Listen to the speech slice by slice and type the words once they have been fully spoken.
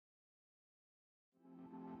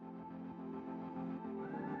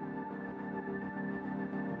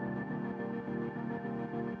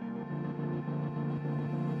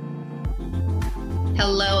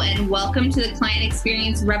Hello and welcome to the Client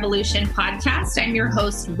Experience Revolution podcast. I'm your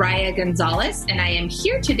host, Raya Gonzalez, and I am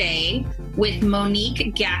here today with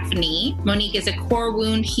Monique Gaffney. Monique is a core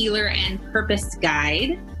wound healer and purpose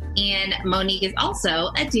guide, and Monique is also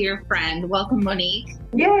a dear friend. Welcome, Monique.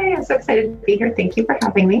 Yay, I'm so excited to be here. Thank you for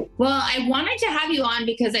having me. Well, I wanted to have you on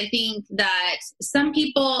because I think that some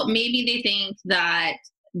people, maybe they think that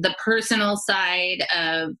the personal side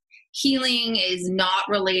of healing is not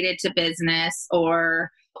related to business, or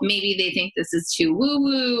maybe they think this is too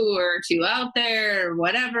woo-woo or too out there or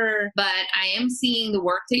whatever. But I am seeing the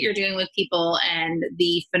work that you're doing with people and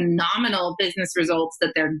the phenomenal business results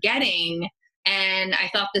that they're getting. And I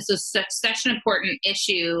thought this was such an important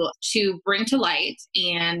issue to bring to light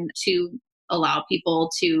and to allow people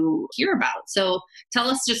to hear about. So tell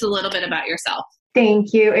us just a little bit about yourself.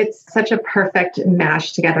 Thank you. It's such a perfect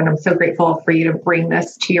mash together. And I'm so grateful for you to bring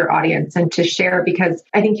this to your audience and to share, because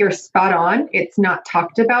I think you're spot on. It's not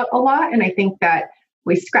talked about a lot. And I think that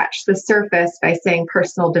we scratch the surface by saying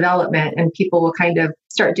personal development, and people will kind of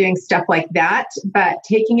start doing stuff like that. But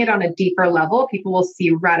taking it on a deeper level, people will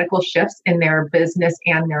see radical shifts in their business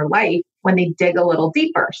and their life when they dig a little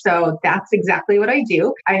deeper. So that's exactly what I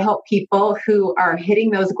do. I help people who are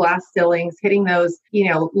hitting those glass ceilings, hitting those,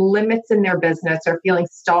 limits in their business, or feeling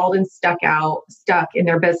stalled and stuck in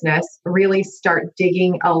their business, really start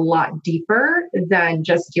digging a lot deeper than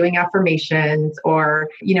just doing affirmations or,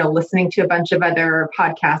 listening to a bunch of other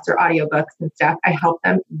podcasts or audiobooks and stuff. I help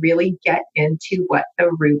them really get into what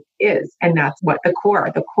the root is. And that's what the core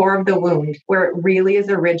of the wound, where it really is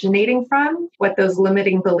originating from, what those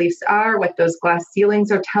limiting beliefs are, what those glass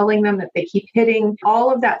ceilings are telling them that they keep hitting.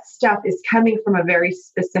 All of that stuff is coming from a very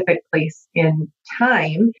specific place in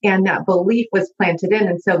time. And that belief was planted in.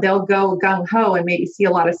 And so they'll go gung ho and maybe see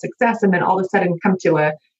a lot of success, and then all of a sudden come to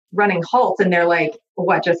a running halt, and they're like,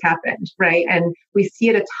 what just happened? Right. And we see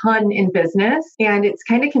it a ton in business, and it's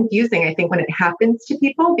kind of confusing, I think, when it happens to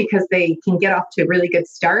people, because they can get off to a really good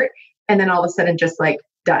start and then all of a sudden just like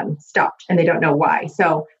done, stopped, and they don't know why.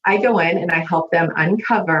 So I go in and I help them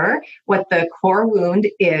uncover what the core wound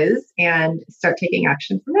is and start taking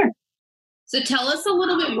action from there. So tell us a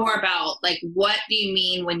little bit more about, what do you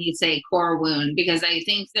mean when you say core wound? Because I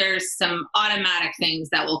think there's some automatic things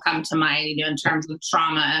that will come to mind, in terms of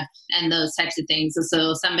trauma and those types of things.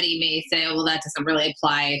 So somebody may say, oh, well, that doesn't really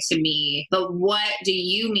apply to me. But what do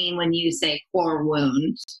you mean when you say core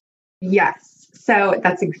wound? Yes. So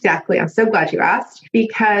that's exactly, I'm so glad you asked,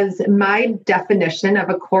 because my definition of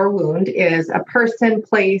a core wound is a person,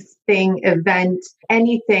 place, thing, event,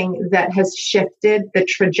 anything that has shifted the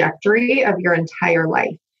trajectory of your entire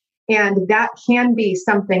life. And that can be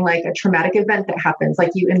something like a traumatic event that happens,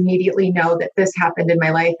 like you immediately know that this happened in my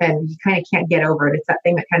life and you kind of can't get over it. It's that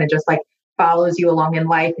thing that kind of just follows you along in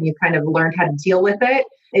life, and you kind of learned how to deal with it.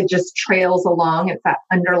 It just trails along. It's that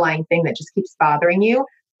underlying thing that just keeps bothering you.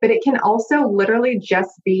 But it can also literally just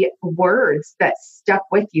be words that stuck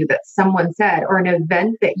with you that someone said, or an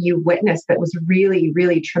event that you witnessed that was really,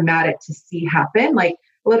 really traumatic to see happen. Like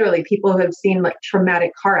literally people who have seen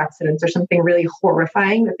traumatic car accidents or something really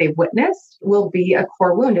horrifying that they've witnessed will be a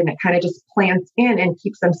core wound, and it kind of just plants in and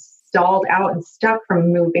keeps them stalled out and stuck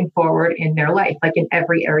from moving forward in their life, like in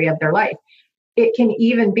every area of their life. It can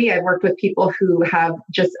even be, I've worked with people who have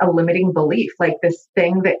just a limiting belief, like this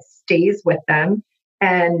thing that stays with them.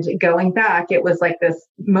 And going back, it was like this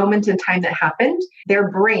moment in time that happened. Their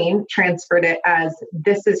brain transferred it as,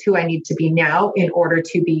 this is who I need to be now in order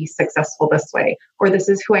to be successful this way. Or this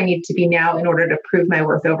is who I need to be now in order to prove my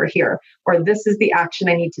worth over here. Or this is the action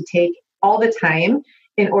I need to take all the time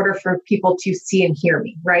in order for people to see and hear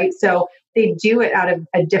me, right? So they do it out of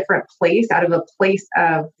a different place, out of a place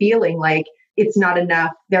of feeling like it's not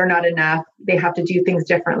enough, they're not enough, they have to do things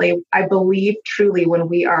differently. I believe truly when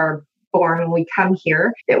we are born, when we come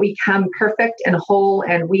here, that we come perfect and whole,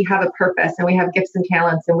 and we have a purpose, and we have gifts and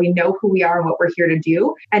talents, and we know who we are and what we're here to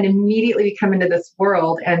do. And immediately we come into this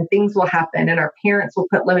world and things will happen, and our parents will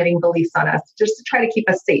put limiting beliefs on us just to try to keep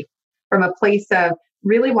us safe, from a place of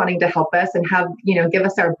really wanting to help us and have, give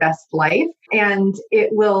us our best life. And it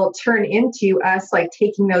will turn into us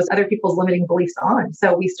taking those other people's limiting beliefs on.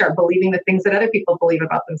 So we start believing the things that other people believe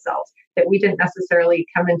about themselves that we didn't necessarily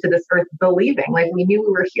come into this earth believing. We knew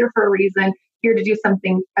we were here for a reason, here to do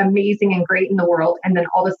something amazing and great in the world. And then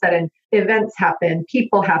all of a sudden events happen,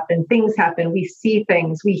 people happen, things happen. We see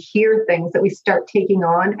things, we hear things that we start taking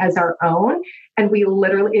on as our own. And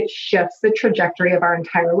it shifts the trajectory of our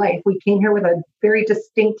entire life. We came here with a very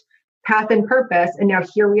distinct path and purpose. And now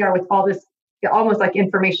here we are with all this almost like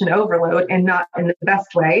information overload, and not in the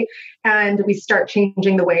best way. And we start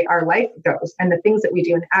changing the way our life goes and the things that we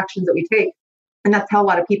do and actions that we take. And that's how a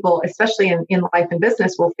lot of people, especially in life and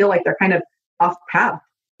business, will feel like they're kind of off path.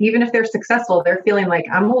 Even if they're successful, they're feeling like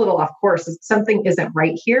I'm a little off course. Something isn't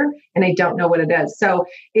right here and I don't know what it is. So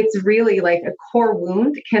it's really like a core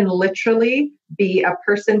wound can literally be a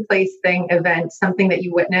person, place, thing, event, something that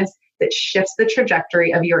you witness that shifts the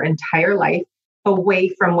trajectory of your entire life away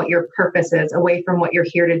from what your purpose is, away from what you're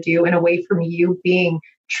here to do, and away from you being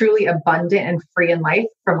truly abundant and free in life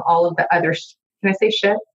from all of the other, can I say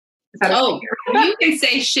shit? Is that you can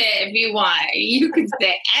say shit if you want. You can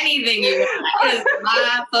say anything you want. It is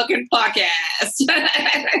my fucking podcast.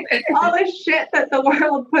 All the shit that the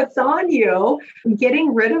world puts on you,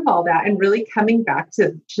 getting rid of all that and really coming back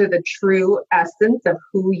to the true essence of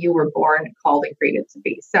who you were born, called, and created to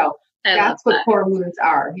be. So that's what core wounds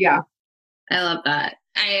are. Yeah. I love that.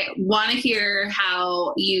 I want to hear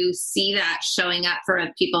how you see that showing up for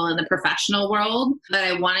people in the professional world, but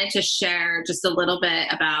I wanted to share just a little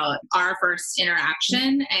bit about our first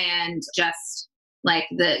interaction and just like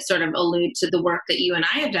the sort of allude to the work that you and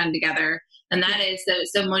I have done together. And that is,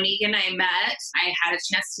 so Monique and I met, I had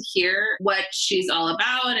a chance to hear what she's all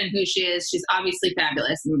about and who she is. She's obviously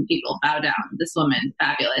fabulous, and people bow down. This woman,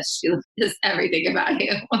 fabulous. She is everything about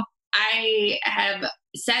you. I have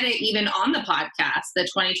said it even on the podcast that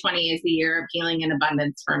 2020 is the year of healing and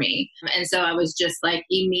abundance for me. And so I was just like,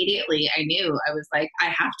 immediately I knew, I was like, I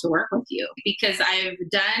have to work with you, because I've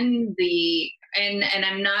done and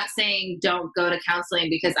I'm not saying don't go to counseling,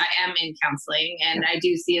 because I am in counseling and I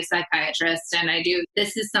do see a psychiatrist, and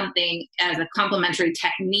this is something as a complementary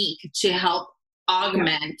technique to help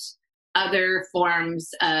augment other forms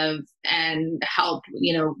of and help,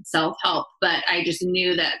 self-help. But I just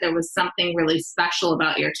knew that there was something really special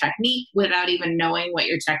about your technique without even knowing what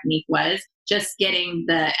your technique was. Just getting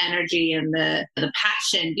the energy and the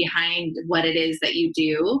passion behind what it is that you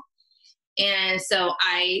do. And so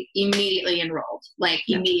I immediately enrolled,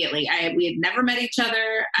 immediately. We had never met each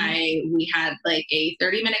other. We had like a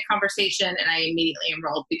 30-minute conversation, and I immediately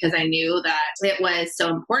enrolled because I knew that it was so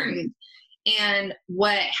important. And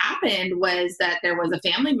what happened was that there was a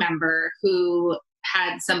family member who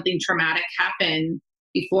had something traumatic happen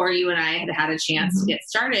before you and I had a chance to get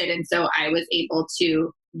started. And so I was able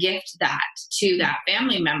to gift that to that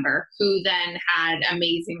family member, who then had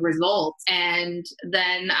amazing results. And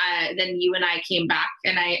then you and I came back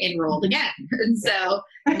and I enrolled again. And so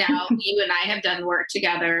now you and I have done work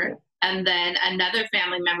together. And then another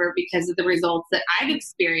family member, because of the results that I've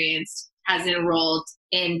experienced, has enrolled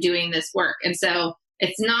in doing this work. And so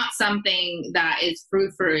it's not something that is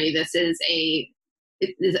frou-frou. This is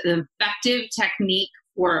an effective technique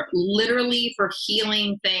for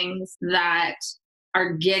healing things that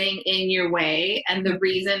are getting in your way. And the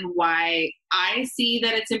reason why I see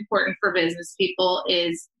that it's important for business people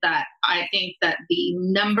is that I think that the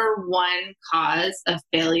number one cause of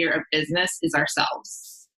failure of business is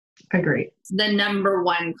ourselves. Agree. The number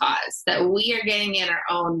one cause, that we are getting in our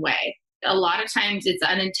own way. A lot of times it's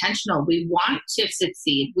unintentional. We want to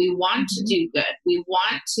succeed. We want to do good. We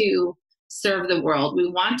want to serve the world. We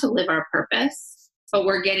want to live our purpose, but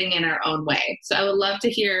we're getting in our own way. So I would love to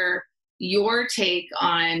hear your take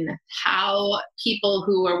on how people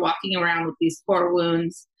who are walking around with these core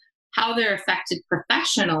wounds, how they're affected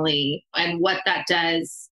professionally, and what that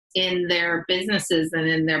does in their businesses and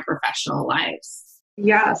in their professional lives.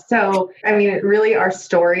 Yeah. So, really our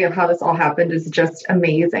story of how this all happened is just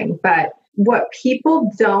amazing. But what people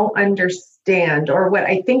don't understand, or what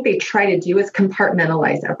I think they try to do, is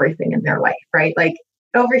compartmentalize everything in their life, right? Like,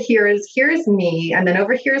 over here's me, and then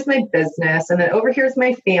over here's my business, and then over here's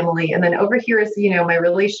my family, and then over here is, my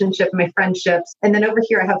relationship, my friendships, and then over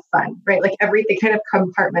here I have fun, right? Like everything, kind of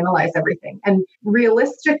compartmentalize everything. And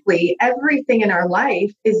realistically, everything in our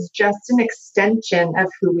life is just an extension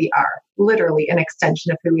of who we are, literally an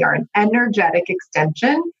extension of who we are, an energetic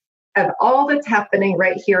extension of all that's happening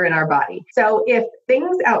right here in our body. So if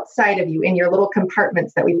things outside of you, in your little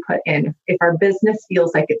compartments that we put in, if our business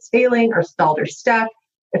feels like it's failing or stalled or stuck,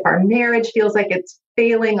 if our marriage feels like it's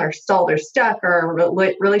failing or stalled or stuck, or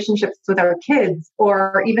our relationships with our kids,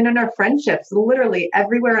 or even in our friendships, literally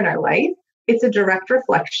everywhere in our life, it's a direct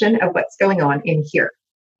reflection of what's going on in here.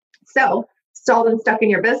 So stalled and stuck in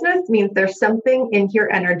your business means there's something in here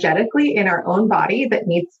energetically in our own body that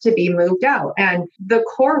needs to be moved out. And the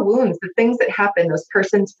core wounds, the things that happen, those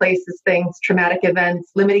persons, places, things, traumatic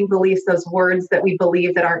events, limiting beliefs, those words that we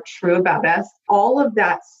believe that aren't true about us, all of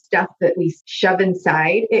that stuff that we shove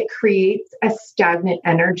inside, it creates a stagnant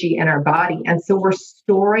energy in our body. And so we're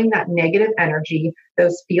storing that negative energy,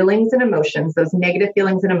 those feelings and emotions, those negative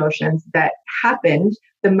feelings and emotions that happened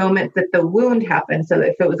the moment that the wound happened. So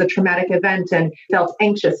if it was a traumatic event and felt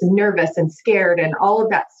anxious and nervous and scared and all of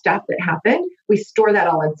that stuff that happened, we store that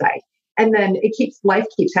all inside. And then life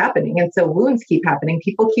keeps happening. And so wounds keep happening.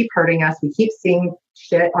 People keep hurting us. We keep seeing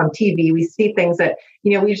shit on TV. We see things that,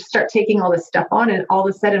 we just start taking all this stuff on, and all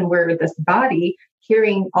of a sudden we're this body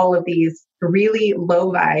hearing all of these really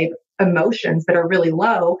low vibe emotions that are really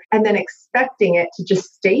low, and then expecting it to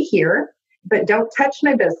just stay here, but don't touch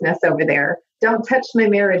my business over there. Don't touch my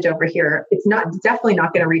marriage over here. It's definitely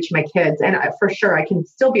not going to reach my kids. And for sure, I can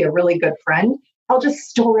still be a really good friend. I'll just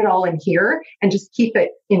store it all in here and just keep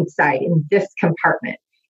it inside in this compartment.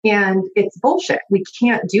 And it's bullshit. We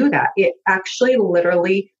can't do that. It actually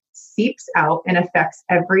literally seeps out and affects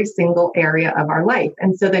every single area of our life.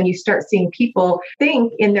 And so then you start seeing people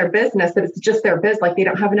think in their business that it's just their biz, like they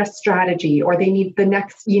don't have enough strategy, or they need the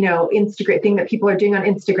next, Instagram thing that people are doing on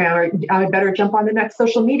Instagram, or I better jump on the next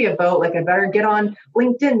social media boat. Like I better get on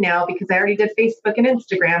LinkedIn now because I already did Facebook and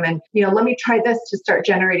Instagram. And, let me try this to start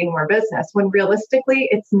generating more business, when realistically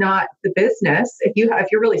it's not the business. If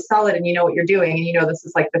you're really solid and you know what you're doing, and this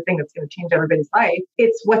is like the thing that's going to change everybody's life,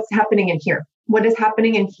 it's what's happening in here. What is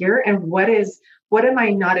happening in here, and what am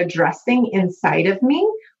I not addressing inside of me?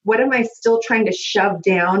 What am I still trying to shove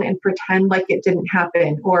down and pretend like it didn't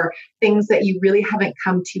happen, or things that you really haven't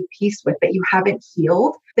come to peace with, that you haven't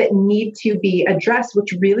healed, that need to be addressed,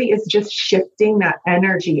 which really is just shifting that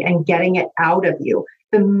energy and getting it out of you.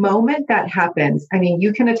 The moment that happens,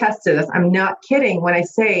 you can attest to this. I'm not kidding when I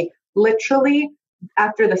say literally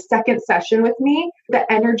after the second session with me, the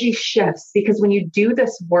energy shifts, because when you do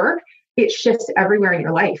this work, it shifts everywhere in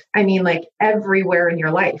your life. Like everywhere in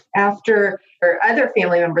your life. After our other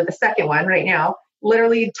family member, the second one right now,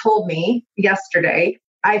 literally told me yesterday,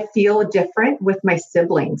 I feel different with my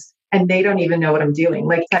siblings and they don't even know what I'm doing.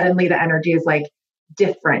 Like suddenly the energy is like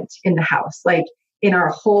different in the house. Like in our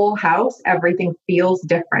whole house, everything feels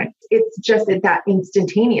different. It's just that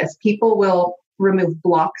instantaneous. People will remove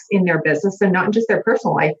blocks in their business, and not in just their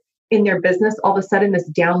personal life. In their business, all of a sudden this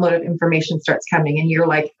download of information starts coming and you're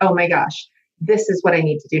like, oh my gosh, this is what I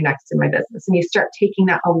need to do next in my business. And you start taking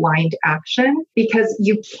that aligned action, because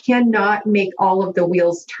you cannot make all of the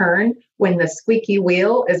wheels turn when the squeaky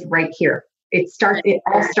wheel is right here. It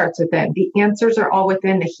all starts within. The answers are all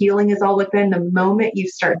within. The healing is all within. The moment you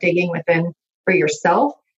start digging within for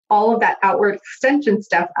yourself, all of that outward extension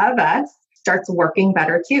stuff of us starts working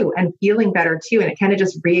better too, and feeling better too. And it kind of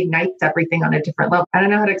just reignites everything on a different level. I don't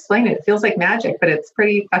know how to explain it. It feels like magic, but it's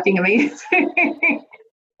pretty fucking amazing.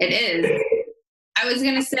 It is. I was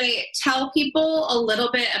going to say, tell people a little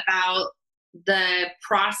bit about the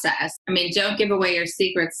process. Don't give away your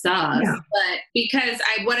secret sauce, but because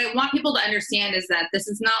what I want people to understand is that this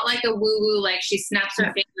is not like a woo-woo, like she snaps her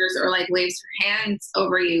fingers or like waves her hands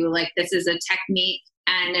over you. Like this is a technique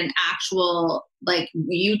and an actual, like,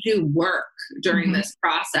 you do work during this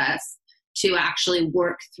process to actually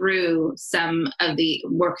work through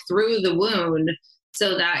the wound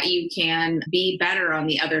so that you can be better on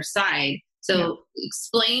the other side. So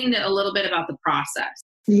explain a little bit about the process.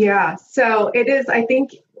 Yeah. So it is, I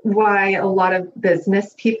think, why a lot of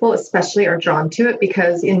business people especially are drawn to it,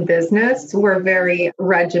 because in business, we're very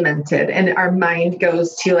regimented and our mind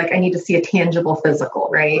goes to like, I need to see a tangible physical,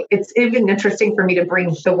 right? It's even interesting for me to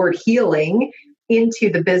bring the word healing into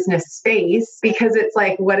the business space, because it's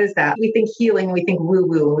like, what is that? We think healing, we think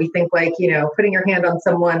woo-woo, we think like, putting your hand on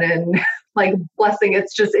someone and like blessing. It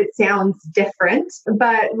sounds different.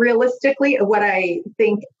 But realistically, what I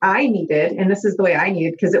think I needed, and this is the way I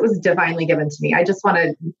needed, because it was divinely given to me. I just want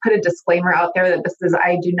to put a disclaimer out there that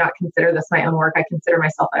I do not consider this my own work. I consider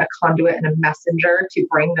myself a conduit and a messenger to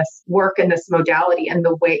bring this work and this modality and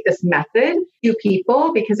this method to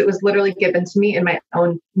people, because it was literally given to me in my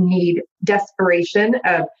own desperation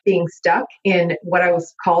of being stuck in what I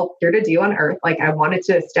was called here to do on earth. Like I wanted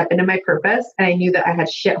to step into my purpose, and I knew that I had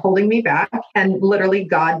shit holding me back. And literally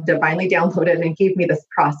God divinely downloaded and gave me this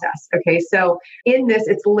process. Okay. So in this,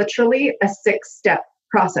 it's literally a 6-step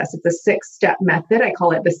process. It's a 6-step method. I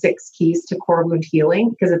call it the 6 keys to core wound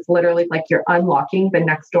healing, because it's literally like you're unlocking the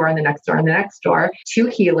next door and the next door and the next door to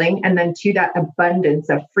healing, and then to that abundance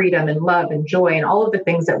of freedom and love and joy and all of the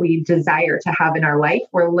things that we desire to have in our life.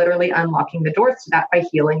 We're literally unlocking the doors to that by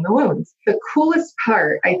healing the wounds. The coolest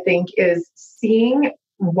part, I think, is seeing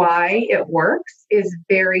why it works is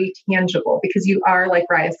very tangible, because you are, like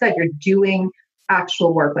Raya said, you're doing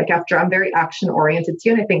actual work. Like after, I'm very action oriented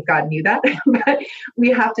too. And I think God knew that, but we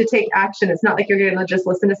have to take action. It's not like you're going to just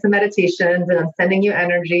listen to some meditations and I'm sending you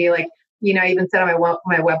energy. Like, I even said on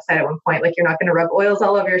my website at one point, like, you're not going to rub oils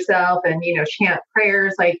all over yourself and, chant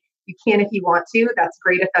prayers. Like, you can if you want to. That's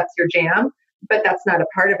great if that's your jam, but that's not a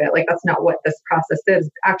part of it. Like, that's not what this process is.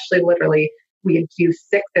 Actually, literally,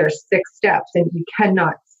 there's 6 steps and you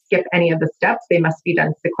cannot skip any of the steps. They must be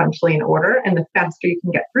done sequentially in order. And the faster you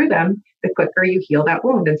can get through them, the quicker you heal that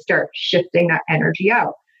wound and start shifting that energy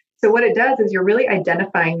out. So what it does is you're really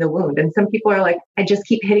identifying the wound. And some people are like, I just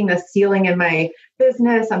keep hitting the ceiling in my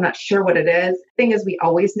business. I'm not sure what it is. Thing is, we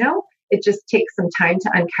always know. It just takes some time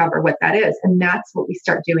to uncover what that is. And that's what we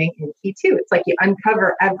start doing in Key 2. It's like you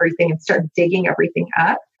uncover everything and start digging everything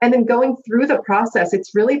up. And then going through the process,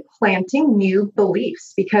 it's really planting new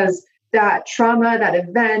beliefs, because that trauma, that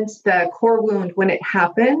event, the core wound, when it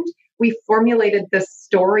happened, we formulated this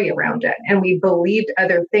story around it and we believed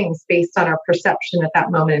other things based on our perception at that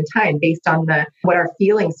moment in time, based on what our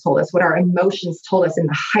feelings told us, what our emotions told us in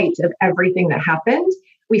the height of everything that happened.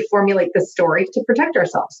 We formulate the story to protect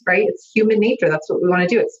ourselves, right? It's human nature. That's what we want to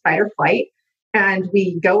do. It's fight or flight. And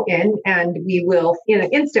we go in and we will, in an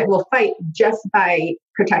instant, we'll fight just by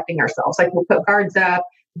protecting ourselves. Like, we'll put guards up.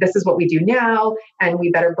 This is what we do now. And we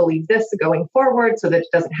better believe this going forward so that it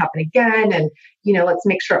doesn't happen again. And, let's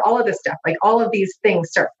make sure all of this stuff, like all of these things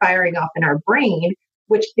start firing off in our brain,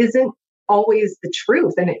 which isn't always the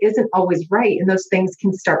truth and it isn't always right. And those things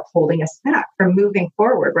can start holding us back from moving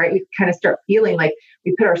forward, right? We kind of start feeling like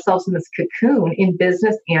we put ourselves in this cocoon in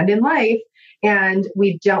business and in life, and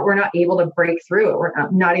we're not able to break through it. We're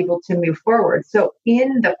not able to move forward. So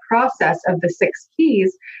in the process of the 6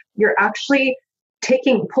 keys, you're actually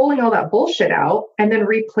pulling all that bullshit out and then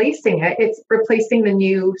replacing it. It's replacing the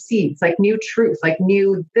new seeds, like new truth,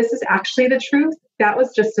 this is actually the truth. That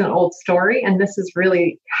was just an old story. And this is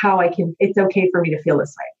really how it's okay for me to feel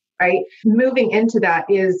this way, right? Moving into that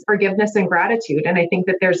is forgiveness and gratitude. And I think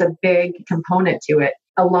that there's a big component to it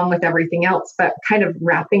along with everything else, but kind of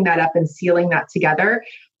wrapping that up and sealing that together.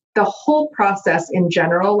 The whole process in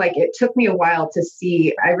general, like, it took me a while to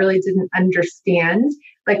see. I really didn't understand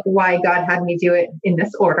why God had me do it in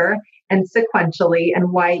this order and sequentially,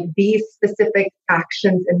 and why these specific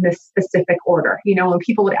actions in this specific order. When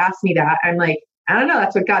people would ask me that, I'm like, I don't know,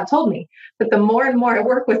 that's what God told me. But the more and more I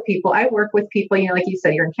work with people, like you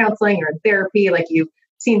said, you're in counseling, you're in therapy, like you've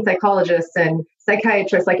seen psychologists and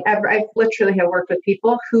psychiatrists, I literally have worked with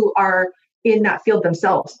people who are in that field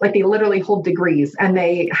themselves. Like, they literally hold degrees and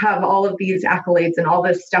they have all of these accolades and all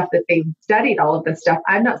this stuff that they've studied, all of this stuff.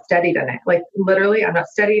 I've not studied in it. Like, literally, I'm not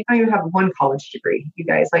studied. I don't even have one college degree, you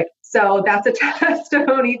guys. So that's a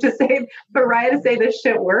testimony to say, for Raya to say this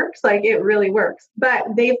shit works, it really works. But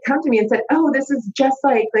they've come to me and said, oh, this is just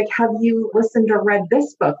like, have you listened or read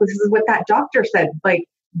this book? This is what that doctor said.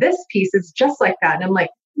 This piece is just like that. And I'm like,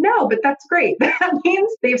 no, but that's great. That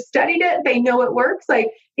means they've studied it. They know it works.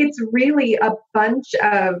 It's really a bunch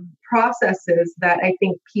of processes that I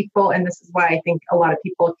think people, and this is why I think a lot of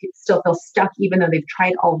people still feel stuck, even though they've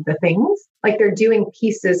tried all of the things. They're doing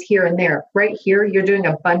pieces here and there. Right here, you're doing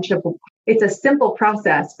it's a simple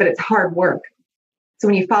process, but it's hard work. So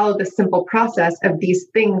when you follow the simple process of these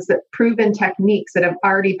things, that proven techniques that have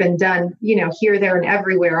already been done, here, there, and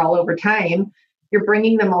everywhere all over time, you're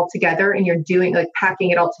bringing them all together and you're doing packing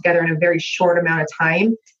it all together in a very short amount of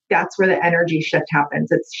time. That's where the energy shift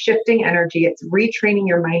happens. It's shifting energy. It's retraining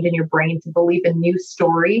your mind and your brain to believe a new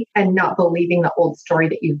story and not believing the old story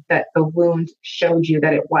that the wound showed you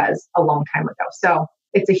that it was a long time ago. So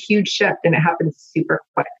it's a huge shift and it happens super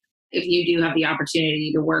quick. If you do have the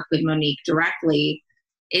opportunity to work with Monique directly,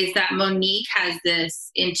 is that Monique has this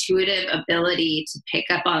intuitive ability to pick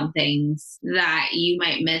up on things that you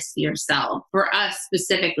might miss yourself. For us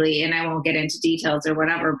specifically, and I won't get into details or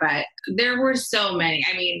whatever, but there were so many.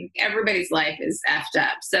 I mean, everybody's life is effed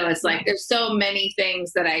up. So it's there's so many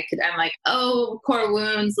things that I'm like, oh, core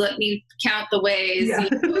wounds, let me count the ways. Yeah.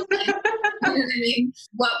 I mean,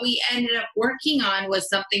 what we ended up working on was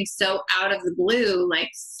something so out of the blue,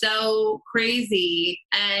 so crazy.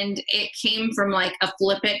 And it came from a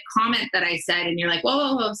flippant comment that I said, and you're like,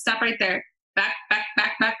 whoa, stop right there. Back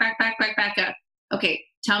up. Okay,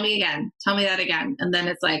 tell me again. Tell me that again. And then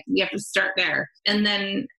it's you have to start there. And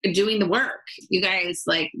then doing the work. You guys,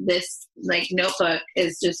 this notebook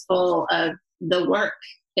is just full of the work.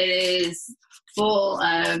 It is full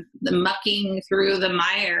of the mucking through the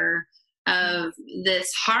mire of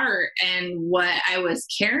this heart and what I was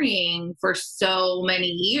carrying for so many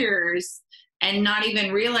years, and not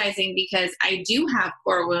even realizing, because I do have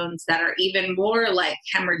core wounds that are even more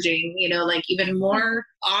hemorrhaging, even more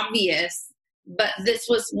obvious But this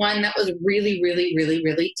was one that was really, really, really,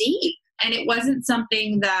 really deep. And it wasn't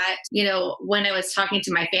something that, when I was talking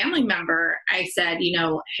to my family member, I said,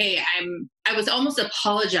 hey, I was almost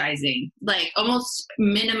apologizing, like almost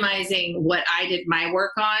minimizing what I did my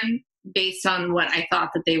work on based on what I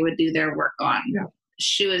thought that they would do their work on. Yeah.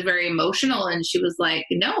 She was very emotional and she was like,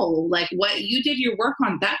 no, like what you did your work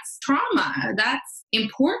on, that's trauma. That's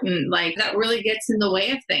important. Like that really gets in the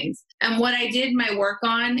way of things. And what I did my work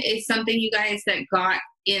on is something, you guys, that got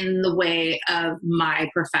in the way of my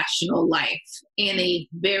professional life in a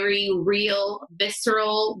very real,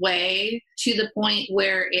 visceral way, to the point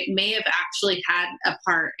where it may have actually had a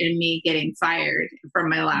part in me getting fired from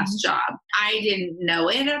my last job. I didn't know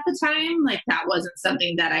it at the time. Like that wasn't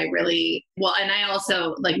something that I really, and I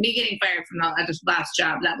also, like, me getting fired from the last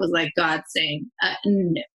job, that was like God saying,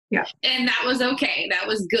 no. Yeah. And that was okay. That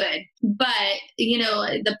was good. But,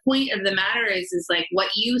 the point of the matter is like what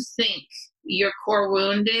you think your core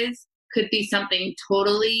wound is could be something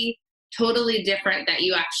totally different that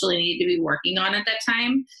you actually need to be working on at that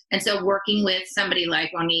time. And so working with somebody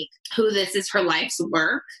like Monique, who this is her life's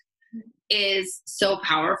work, is so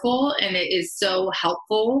powerful and it is so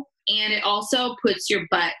helpful. And it also puts your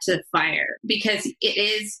butt to fire because it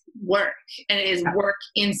is work, and it is work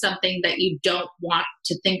in something that you don't want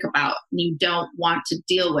to think about and you don't want to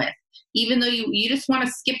deal with, even though you just want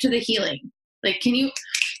to skip to the healing. Like, can you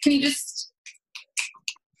just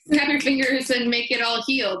snap your fingers and make it all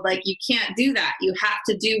healed? Like, you can't do that. You have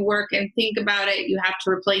to do work and think about it. You have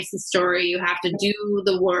to replace the story. You have to do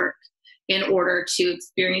the work in order to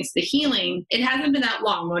experience the healing. It hasn't been that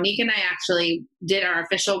long. Monique and I actually did our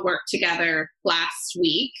official work together last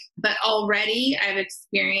week, but already I've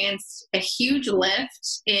experienced a huge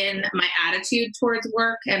lift in my attitude towards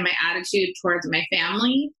work and my attitude towards my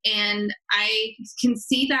family. And I can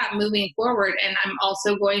see that moving forward. And I'm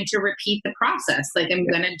also going to repeat the process. Like, I'm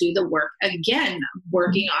going to do the work again,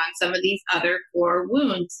 working on some of these other core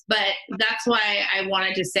wounds. But that's why I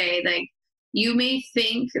wanted to say, like, you may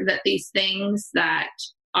think that these things that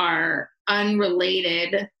are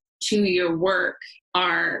unrelated to your work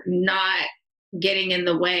are not getting in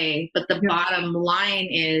the way, but the bottom line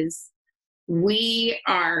is we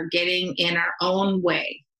are getting in our own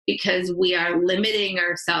way because we are limiting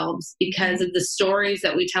ourselves because of the stories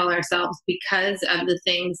that we tell ourselves, because of the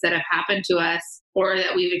things that have happened to us or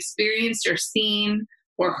that we've experienced or seen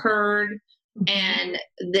or heard. And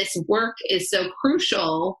this work is so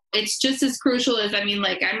crucial. It's just as crucial as,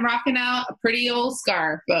 I'm rocking out a pretty old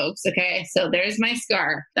scar, folks. Okay. So there's my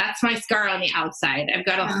scar. That's my scar on the outside. I've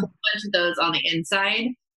got a whole bunch of those on the inside.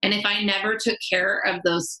 And if I never took care of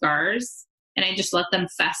those scars and I just let them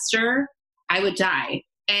fester, I would die.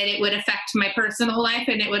 And it would affect my personal life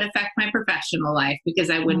and it would affect my professional life because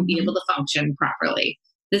I wouldn't be able to function properly.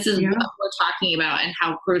 This is what we're talking about and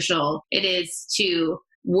how crucial it is to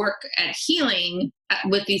work at healing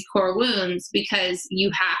with these core wounds, because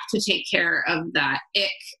you have to take care of that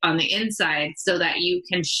ick on the inside so that you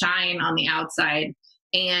can shine on the outside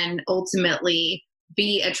and ultimately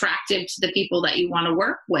be attractive to the people that you want to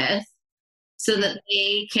work with so that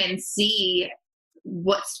they can see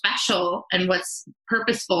what's special and what's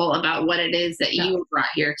purposeful about what it is that you were brought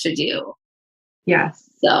here to do. Yes.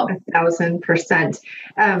 So 1,000%.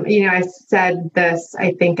 I said this,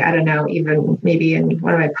 I think, I don't know, even maybe in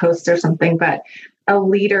one of my posts or something, but a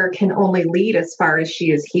leader can only lead as far as she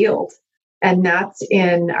is healed. And that's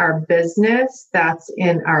in our business. That's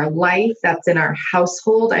in our life. That's in our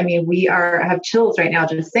household. I have chills right now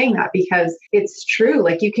just saying that because it's true.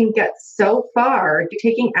 Like, you can get so far.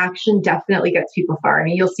 Taking action definitely gets people far.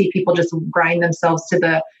 You'll see people just grind themselves to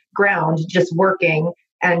the ground, just working.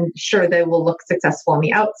 And sure, they will look successful on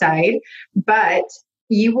the outside, but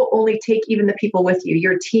you will only take even the people with you,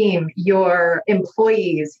 your team, your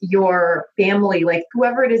employees, your family, like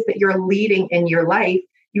whoever it is that you're leading in your life,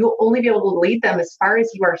 you will only be able to lead them as far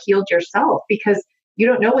as you are healed yourself, because you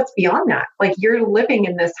don't know what's beyond that. Like, you're living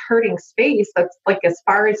in this hurting space that's like as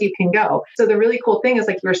far as you can go. So the really cool thing is,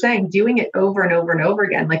 like you were saying, doing it over and over and over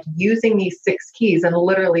again, like using these 6 keys and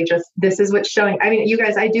literally just, this is what's showing. You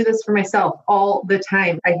guys, I do this for myself all the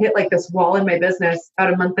time. I hit like this wall in my business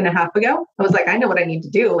about a month and a half ago. I was like, I know what I need to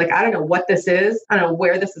do. Like, I don't know what this is. I don't know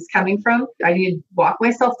where this is coming from. I need to walk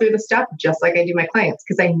myself through the stuff just like I do my clients,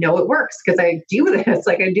 because I know it works, because I do this.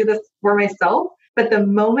 Like, I do this for myself. But the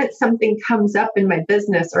moment something comes up in my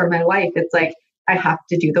business or my life, it's like, I have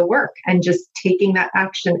to do the work, and just taking that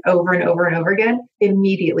action over and over and over again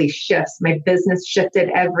immediately shifts. My business shifted,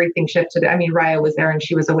 everything shifted. Raya was there and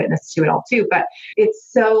she was a witness to it all too, but it's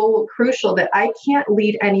so crucial that I can't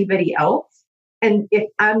lead anybody else And if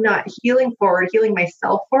I'm not healing forward, healing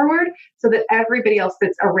myself forward so that everybody else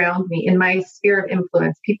that's around me in my sphere of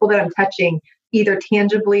influence, people that I'm touching either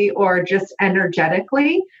tangibly or just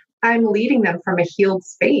energetically, I'm leading them from a healed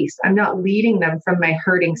space. I'm not leading them from my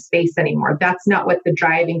hurting space anymore. That's not what the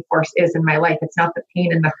driving force is in my life. It's not the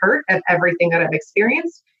pain and the hurt of everything that I've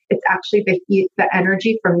experienced. It's actually the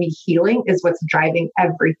energy from me healing is what's driving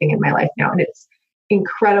everything in my life now. And it's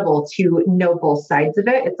incredible to know both sides of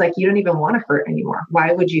it. It's like you don't even want to hurt anymore.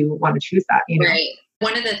 Why would you want to choose that? You know? Right.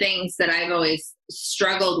 One of the things that I've always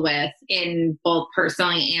struggled with in both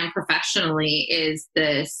personally and professionally is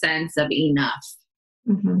the sense of enough.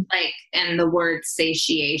 Mm-hmm. Like, and the word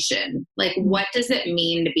satiation. Like, what does it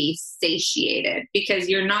mean to be satiated? Because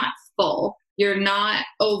you're not full, you're not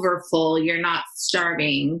over full, you're not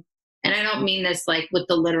starving. And I don't mean this like with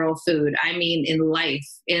the literal food. I mean in life,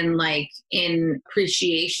 in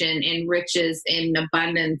appreciation, in riches, in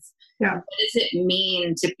abundance. Yeah. What does it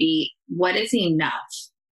mean to be, what is enough?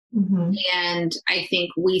 Mm-hmm. And I think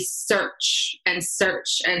we search and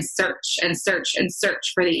search and search and search and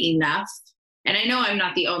search for the enough. And I know I'm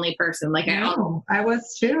not the only person. Like I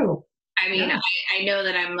was too. I mean, yeah. I know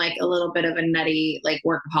that I'm like a little bit of a nutty, like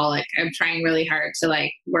workaholic. I'm trying really hard to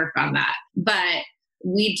like work on that. But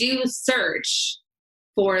we do search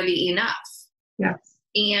for the enough. Yes.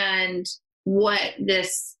 And what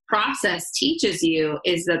this process teaches you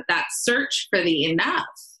is that search for the enough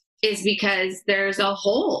is because there's a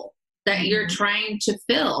hole that mm-hmm. you're trying to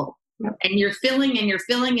fill. Yep. And you're filling and you're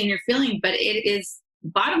filling and you're filling, but it is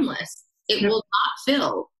bottomless. It will not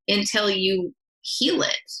fill until you heal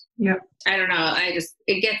it. Yeah. I don't know.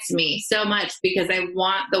 It gets me so much because I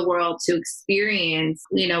want the world to experience,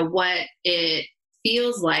 what it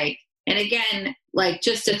feels like. And again, like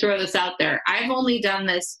just to throw this out there, I've only done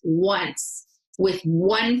this once with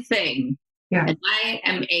one thing. Yeah. And I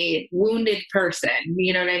am a wounded person.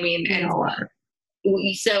 You know what I mean? And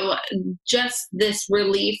so just this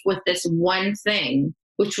relief with this one thing,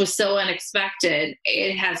 which was so unexpected,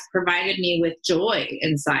 it has provided me with joy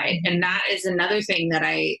inside. And that is another thing that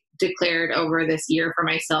I declared over this year for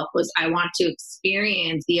myself was I want to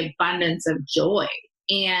experience the abundance of joy.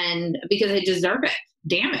 And because I deserve it.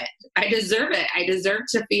 Damn it. I deserve it. I deserve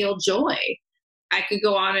to feel joy. I could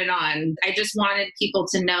go on and on. I just wanted people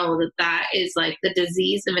to know that is like the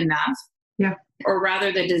disease of enough. Yeah. Or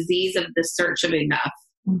rather the disease of the search of enough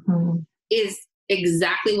mm-hmm. is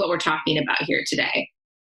exactly what we're talking about here today.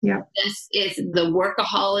 Yeah. This is the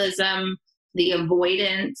workaholism, the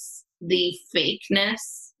avoidance, the fakeness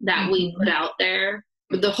that mm-hmm. we put out there.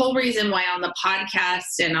 The whole reason why on the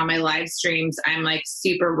podcast and on my live streams, I'm like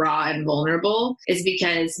super raw and vulnerable is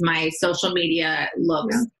because my social media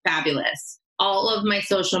looks fabulous. All of my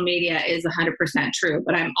social media is 100% true,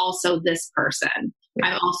 but I'm also this person. Yeah.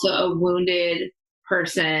 I'm also a wounded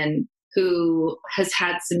person who has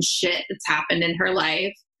had some shit that's happened in her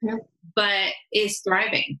life. Yeah. But is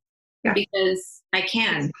thriving because I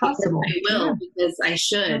can, it's possible. Because I will, because I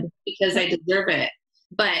should, because I deserve it.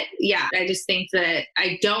 But yeah, I just think that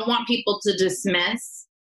I don't want people to dismiss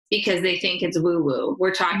because they think it's woo-woo.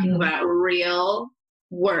 We're talking mm-hmm. about real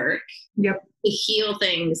work to heal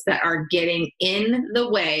things that are getting in the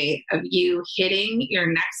way of you hitting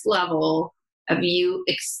your next level, of you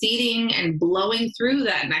exceeding and blowing through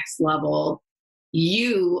that next level.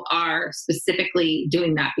 You are specifically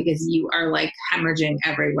doing that because you are like hemorrhaging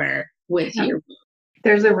everywhere with your.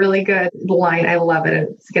 There's a really good line. I love it.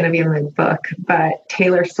 It's going to be in my book, but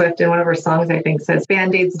Taylor Swift in one of her songs, I think, says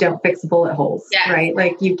Band-Aids don't fix bullet holes, right?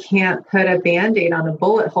 Like you can't put a Band-Aid on a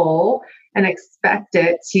bullet hole and expect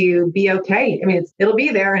it to be okay. I mean, it'll be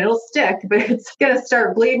there and it'll stick, but it's going to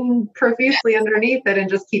start bleeding profusely underneath it and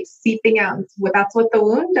just keep seeping out. That's what the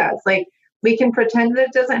wound does. Like, we can pretend that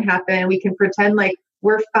it doesn't happen. We can pretend like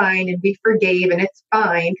we're fine and we forgave and it's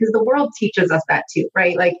fine because the world teaches us that too,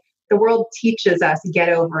 right? Like the world teaches us get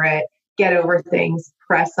over it, get over things,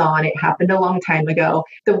 press on. It happened a long time ago.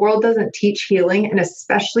 The world doesn't teach healing, and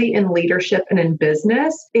especially in leadership and in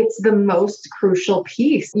business, it's the most crucial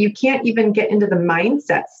piece. You can't even get into the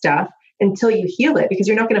mindset stuff until you heal it because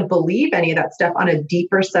you're not going to believe any of that stuff on a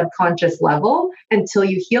deeper subconscious level until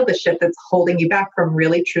you heal the shit that's holding you back from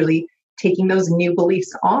really, truly taking those new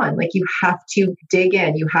beliefs on. Like you have to dig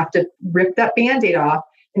in, you have to rip that Band-Aid off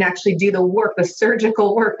and actually do the work, the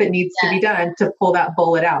surgical work that needs to be done to pull that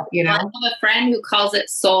bullet out, you know? I have a friend who calls it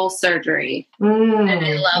soul surgery. And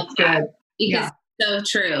I love that because it's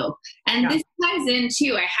so true. And this ties in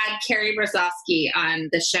too. I had Carrie Brzozowski on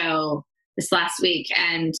the show this last week,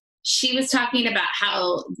 and she was talking about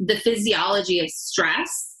how the physiology of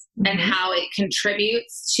stress and how it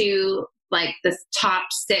contributes to like the top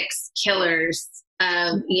 6 killers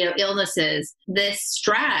of, illnesses. This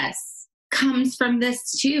stress comes from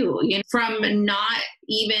this too, from not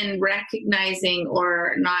even recognizing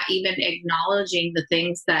or not even acknowledging the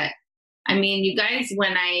things that, you guys,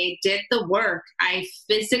 when I did the work, I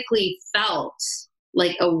physically felt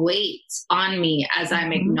like a weight on me as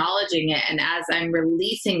I'm acknowledging it. And as I'm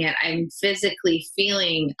releasing it, I'm physically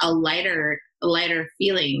feeling a lighter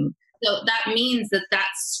feeling. So that means that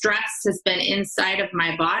stress has been inside of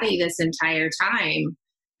my body this entire time.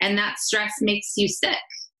 And that stress makes you sick.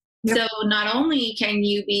 Yep. So not only can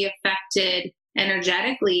you be affected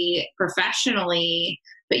energetically, professionally,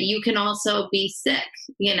 but you can also be sick,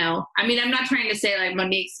 I'm not trying to say like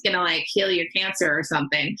Monique's going to like heal your cancer or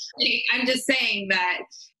something. I'm just saying that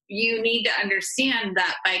you need to understand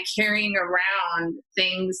that by carrying around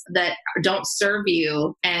things that don't serve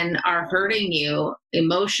you and are hurting you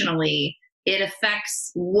emotionally, it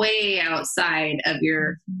affects way outside of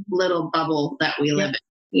your little bubble that we live in.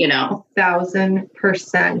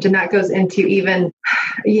 1,000%. And that goes into even,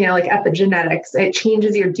 like epigenetics. It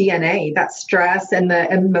changes your DNA, that stress and the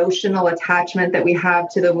emotional attachment that we have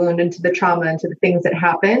to the wound and to the trauma and to the things that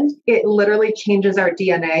happened. It literally changes our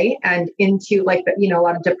DNA and into like, a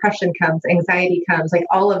lot of depression comes, anxiety comes, like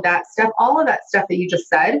all of that stuff that you just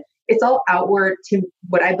said. It's all outward to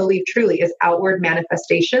what I believe truly is outward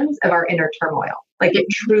manifestations of our inner turmoil. Like it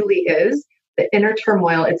truly is. The inner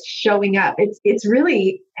turmoil, it's showing up. It's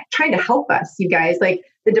really trying to help us, you guys, like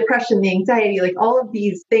the depression, the anxiety, like all of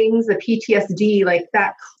these things, the PTSD, like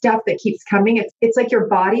that stuff that keeps coming. It's like your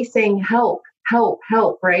body saying, help,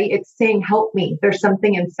 right? It's saying, help me. There's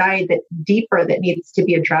something inside that deeper that needs to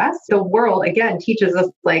be addressed. The world, again, teaches us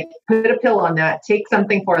like, put a pill on that, take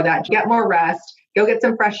something for that, get more rest, go get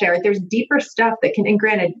some fresh air. There's deeper stuff that can, and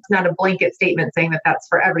granted, it's not a blanket statement saying that that's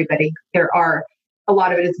for everybody. A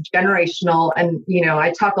lot of it is generational. And,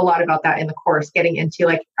 I talk a lot about that in the course, getting into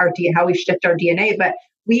like how we shift our DNA, but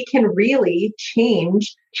we can really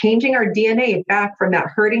changing our DNA back from that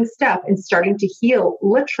hurting stuff and starting to heal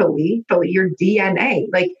literally your DNA,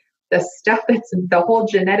 like the stuff that's the whole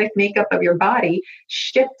genetic makeup of your body,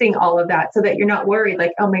 shifting all of that so that you're not worried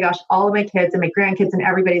like, oh my gosh, all of my kids and my grandkids and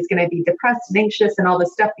everybody's going to be depressed and anxious and all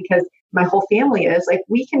this stuff because my whole family is. Like,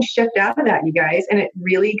 we can shift out of that, you guys. And it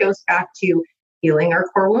really goes back to healing our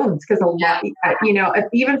core wounds. Because a lot,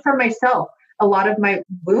 even for myself, a lot of my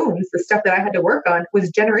wounds, the stuff that I had to work on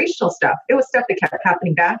was generational stuff. It was stuff that kept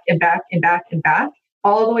happening back and back and back and back,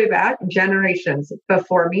 all the way back generations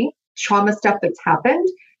before me, trauma stuff that's happened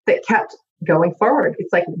that kept going forward.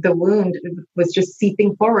 It's like the wound was just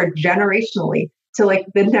seeping forward generationally to like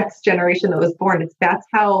the next generation that was born. That's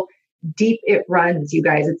how deep it runs, you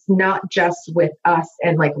guys. It's not just with us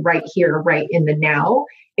and like right here, right in the now.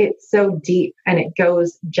 It's so deep and it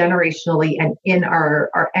goes generationally and in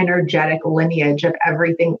our energetic lineage of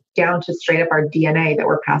everything down to straight up our DNA that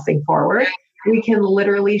we're passing forward. We can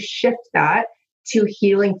literally shift that to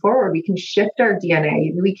healing forward. We can shift our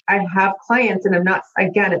DNA. I have clients, and I'm not,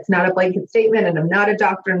 again, it's not a blanket statement and I'm not a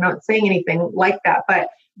doctor. I'm not saying anything like that. But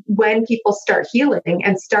when people start healing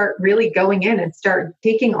and start really going in and start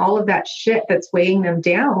taking all of that shit that's weighing them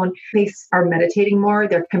down, they are meditating more,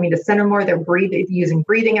 they're coming to center more, they're using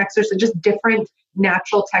breathing exercises, just different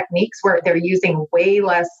natural techniques where they're using way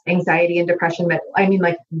less anxiety and depression.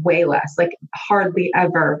 Like way less, like hardly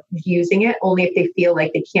ever using it, only if they feel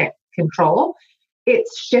like they can't control.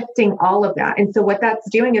 It's shifting all of that. And so what that's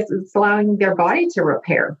doing is it's allowing their body to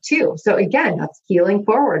repair too. So again, that's healing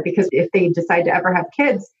forward, because if they decide to ever have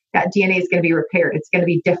kids, that DNA is going to be repaired. It's going to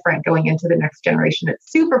be different going into the next generation.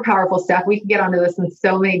 It's super powerful stuff. We can get onto this in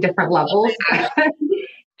so many different levels. I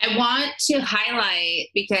want to highlight,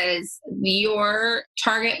 because your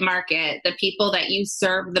target market, the people that you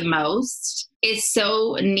serve the most, is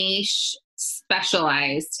so niche,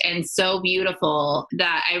 specialized, and so beautiful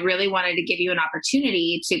that I really wanted to give you an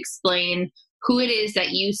opportunity to explain who it is that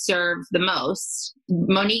you serve the most.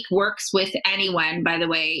 Monique works with anyone, by the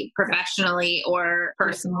way, professionally or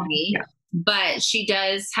personally, yeah. But she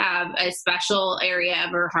does have a special area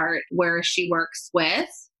of her heart where she works with.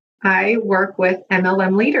 I work with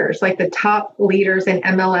MLM leaders, like the top leaders in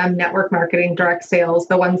MLM, network marketing, direct sales,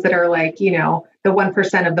 the ones that are like, the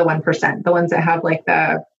 1% of the 1%, the ones that have like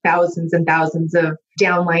the thousands and thousands of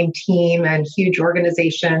downline team and huge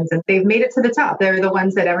organizations. And they've made it to the top. They're the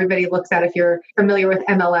ones that everybody looks at if you're familiar with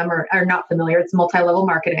MLM or not familiar. It's multi-level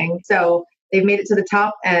marketing. So they've made it to the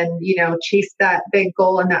top and, chased that big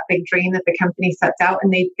goal and that big dream that the company sets out.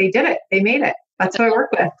 And they did it. They made it. That's who I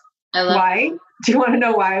work with. I love Why? Do you want to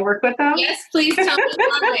know why I work with them? Yes, please tell me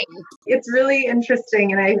why. It's really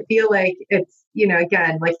interesting. And I feel like it's,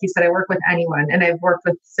 again, like you said, I work with anyone, and I've worked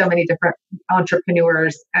with so many different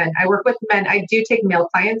entrepreneurs, and I work with men. I do take male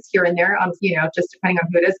clients here and there, just depending on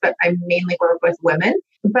who it is, but I mainly work with women.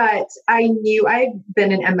 But I've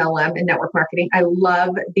been in MLM and network marketing. I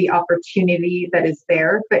love the opportunity that is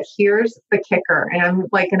there, but here's the kicker. And I'm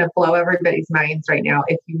like going to blow everybody's minds right now.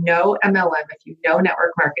 If you know MLM, if you know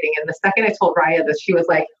network marketing, and the second I told Raya this, she was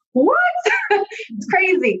like, what? It's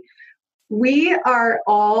crazy. We are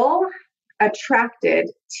all attracted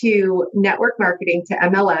to network marketing, to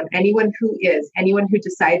MLM. Anyone who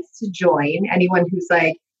decides to join, anyone who's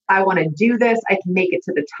like, I want to do this, I can make it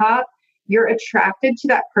to the top. You're attracted to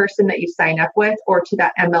that person that you sign up with, or to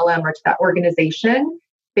that MLM, or to that organization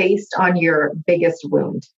based on your biggest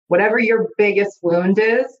wound. Whatever your biggest wound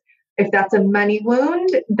is, if that's a money wound,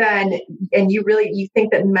 then, and you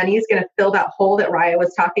think that money is going to fill that hole that Raya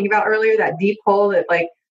was talking about earlier, that deep hole that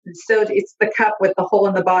so it's the cup with the hole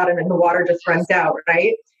in the bottom and the water just runs out,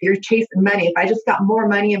 right? You're chasing money. If I just got more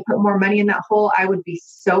money and put more money in that hole, I would be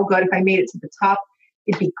so good. If I made it to the top,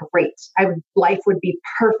 it'd be great. Life would be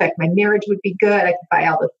perfect. My marriage would be good. I could buy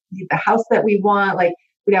all the house that we want.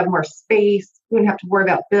 We'd have more space. We wouldn't have to worry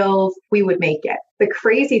about bills. We would make it. The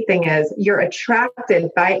crazy thing is, you're attracted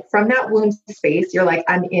from that wound space. You're like,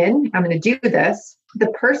 I'm in, I'm going to do this. The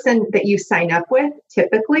person that you sign up with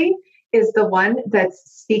typically is the one that's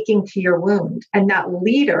speaking to your wound. And that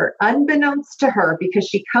leader, unbeknownst to her, because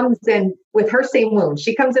she comes in with her same wound,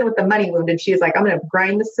 she comes in with the money wound, and she's like, I'm going to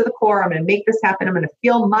grind this to the core. I'm going to make this happen. I'm going to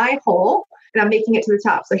feel my hole, and I'm making it to the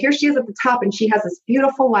top. So here she is at the top, and she has this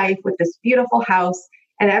beautiful life with this beautiful house,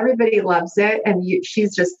 and everybody loves it. And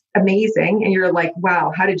she's just amazing. And you're like,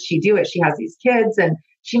 wow, how did she do it? She has these kids, and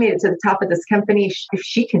she made it to the top of this company. If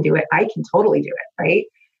she can do it, I can totally do it, right?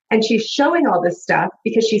 And she's showing all this stuff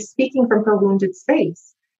because she's speaking from her wounded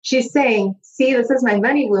space. She's saying, see, this is my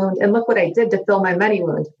money wound, and look what I did to fill my money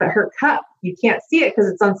wound. But her cup, you can't see it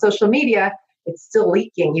because it's on social media. It's still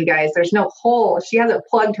leaking, you guys. There's no hole. She hasn't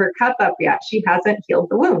plugged her cup up yet. She hasn't healed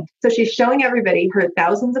the wound. So she's showing everybody, her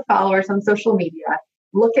thousands of followers on social media,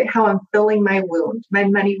 look at how I'm filling my wound. My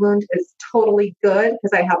money wound is totally good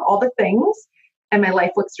because I have all the things, and my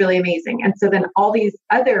life looks really amazing. And so then all these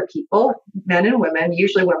other people, men and women,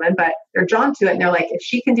 usually women, but they're drawn to it. And they're like, if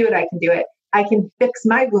she can do it, I can do it. I can fix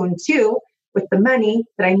my wound too with the money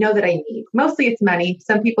that I know that I need. Mostly it's money.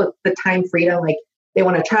 Some people, it's the time freedom, they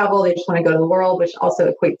want to travel, they just want to go to the world, which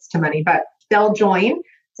also equates to money, but they'll join.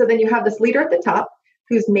 So then you have this leader at the top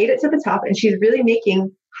who's made it to the top, and she's really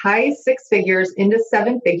making high 6 figures into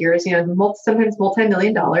 7 figures, sometimes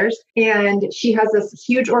multi-million dollars. And she has this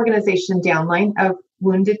huge organization downline of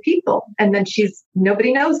wounded people. And then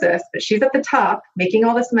nobody knows this, but she's at the top making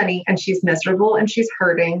all this money, and she's miserable, and she's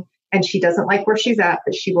hurting, and she doesn't like where she's at,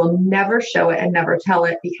 but she will never show it and never tell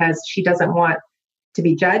it because she doesn't want to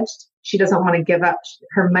be judged. She doesn't want to give up.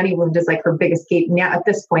 Her money wound is like her biggest gate. Now at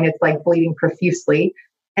this point, it's like bleeding profusely.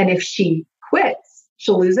 And if she quits,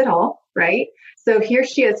 she'll lose it all, right? So here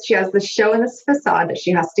she is. She has this show and this facade that she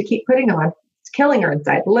has to keep putting on. It's killing her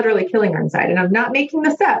inside, literally killing her inside. And I'm not making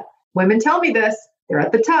this up. Women tell me this. They're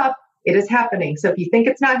at the top. It is happening. So if you think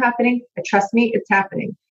it's not happening, trust me, it's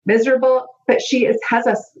happening. Miserable, but has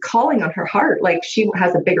a calling on her heart. She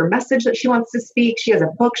has a bigger message that she wants to speak. She has a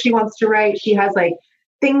book she wants to write. She has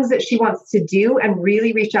things that she wants to do and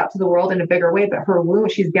really reach out to the world in a bigger way. But her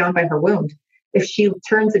wound, she's bound by her wound. If she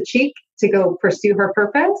turns a cheek to go pursue her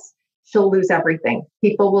purpose, she'll lose everything.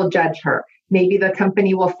 People will judge her. Maybe the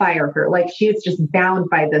company will fire her. She is just bound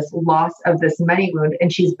by this loss of this money wound,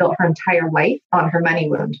 and she's built her entire life on her money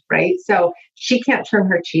wound, right? So she can't turn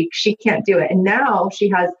her cheek. She can't do it. And now she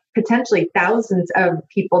has potentially thousands of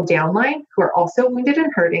people downline who are also wounded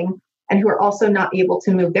and hurting, and who are also not able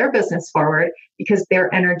to move their business forward because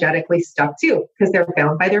they're energetically stuck too, because they're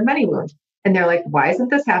bound by their money wound. And they're like, why isn't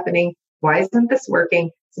this happening? Why isn't this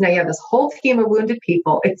working? So now you have this whole team of wounded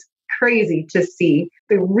people. It's crazy to see.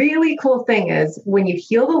 The really cool thing is when you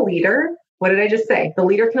heal the leader, what did I just say? The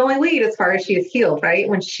leader can only lead as far as she is healed, right?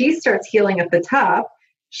 When she starts healing at the top,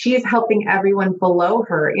 she's helping everyone below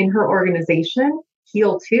her in her organization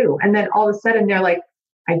heal too. And then all of a sudden they're like,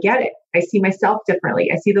 I get it. I see myself differently.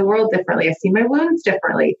 I see the world differently. I see my wounds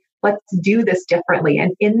differently. Let's do this differently.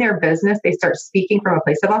 And in their business, they start speaking from a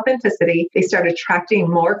place of authenticity. They start attracting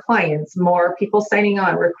more clients, more people signing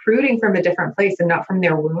on, recruiting from a different place and not from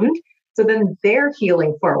their wound. So then they're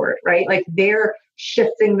healing forward, right? They're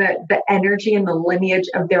shifting the energy and the lineage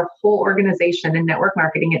of their whole organization and network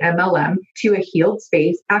marketing and MLM to a healed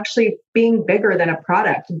space, actually being bigger than a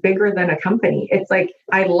product, bigger than a company. It's like,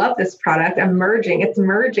 I love this product. It's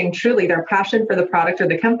merging truly their passion for the product or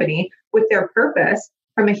the company with their purpose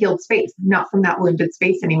from a healed space, not from that wounded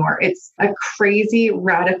space anymore. It's a crazy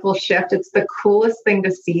radical shift. It's the coolest thing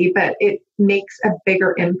to see, but it makes a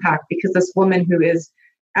bigger impact because this woman who is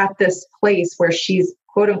at this place where she's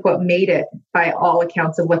quote unquote made it by all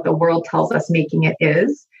accounts of what the world tells us making it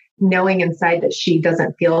is, knowing inside that she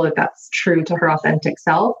doesn't feel that that's true to her authentic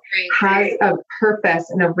self, has a purpose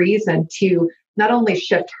and a reason to not only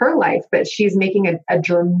shift her life, but she's making a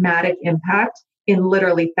dramatic impact in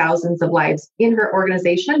literally thousands of lives in her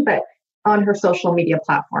organization, but on her social media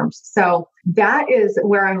platforms. So that is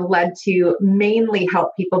where I'm led to mainly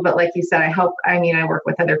help people. But like you said, I work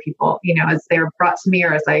with other people, as they're brought to me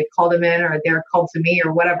or as I call them in or they're called to me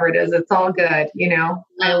or whatever it is, it's all good.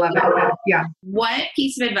 I love it. Yeah. What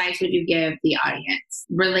piece of advice would you give the audience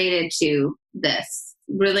related to this,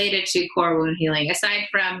 related to core wound healing, aside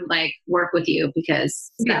from like work with you?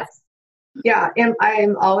 Because yes. Yeah, and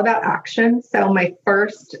I'm all about action. So my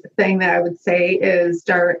first thing that I would say is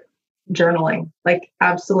start journaling, like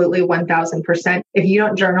absolutely 1000%. If you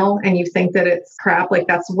don't journal and you think that it's crap, like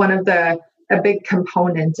that's one of a big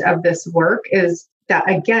component of this work is that,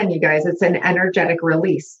 again, you guys, it's an energetic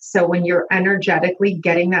release. So when you're energetically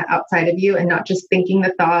getting that outside of you and not just thinking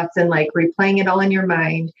the thoughts and like replaying it all in your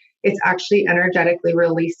mind, it's actually energetically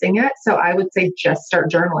releasing it. So I would say just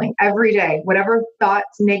start journaling every day. Whatever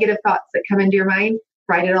thoughts, negative thoughts that come into your mind,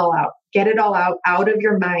 write it all out. Get it all out of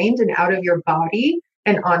your mind and out of your body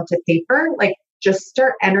and onto paper. Like just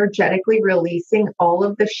start energetically releasing all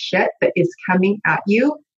of the shit that is coming at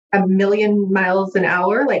you a million miles an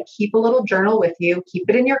hour. Like keep a little journal with you, keep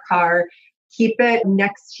it in your car, keep it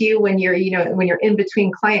next to you when you're in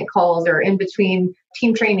between client calls or in between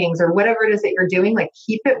team trainings or whatever it is that you're doing, like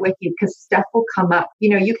keep it with you because stuff will come up.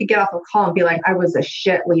 You could get off a call and be like, I was a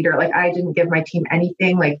shit leader. Like I didn't give my team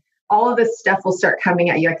anything. Like all of this stuff will start coming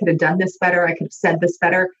at you. I could have done this better. I could have said this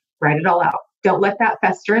better. Write it all out. Don't let that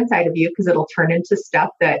fester inside of you because it'll turn into stuff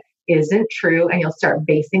that isn't true and you'll start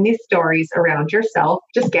basing these stories around yourself.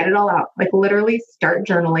 Just get it all out. Like literally start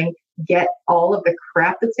journaling. Get all of the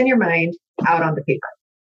crap that's in your mind out on the paper.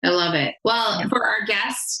 I love it. Well, for our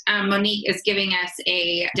guest, Monique is giving us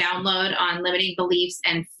a download on limiting beliefs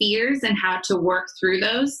and fears and how to work through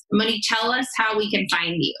those. Monique, tell us how we can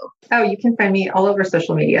find you. Oh, you can find me all over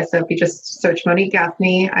social media. So if you just search Monique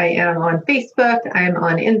Gaffney, I am on Facebook, I'm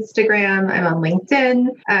on Instagram, I'm on LinkedIn.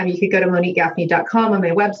 You could go to moniquegaffney.com on my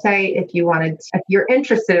website. If you're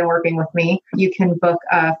interested in working with me, you can book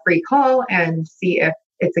a free call and see if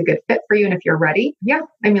it's a good fit for you. And if you're ready,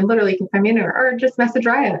 literally you can come in or just message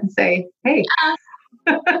Raya and say, hey.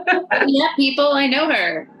 Yeah, people, I know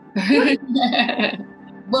her.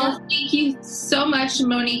 Well, thank you so much,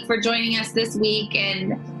 Monique, for joining us this week.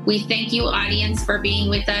 And we thank you, audience, for being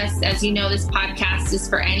with us. As you know, this podcast is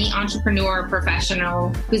for any entrepreneur or professional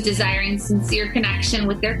who's desiring sincere connection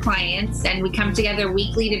with their clients. And we come together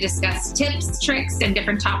weekly to discuss tips, tricks, and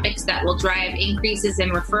different topics that will drive increases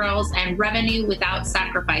in referrals and revenue without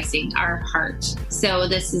sacrificing our heart. So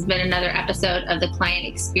this has been another episode of the Client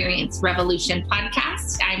Experience Revolution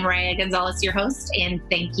podcast. I'm Raya Gonzalez, your host, and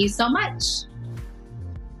thank you so much.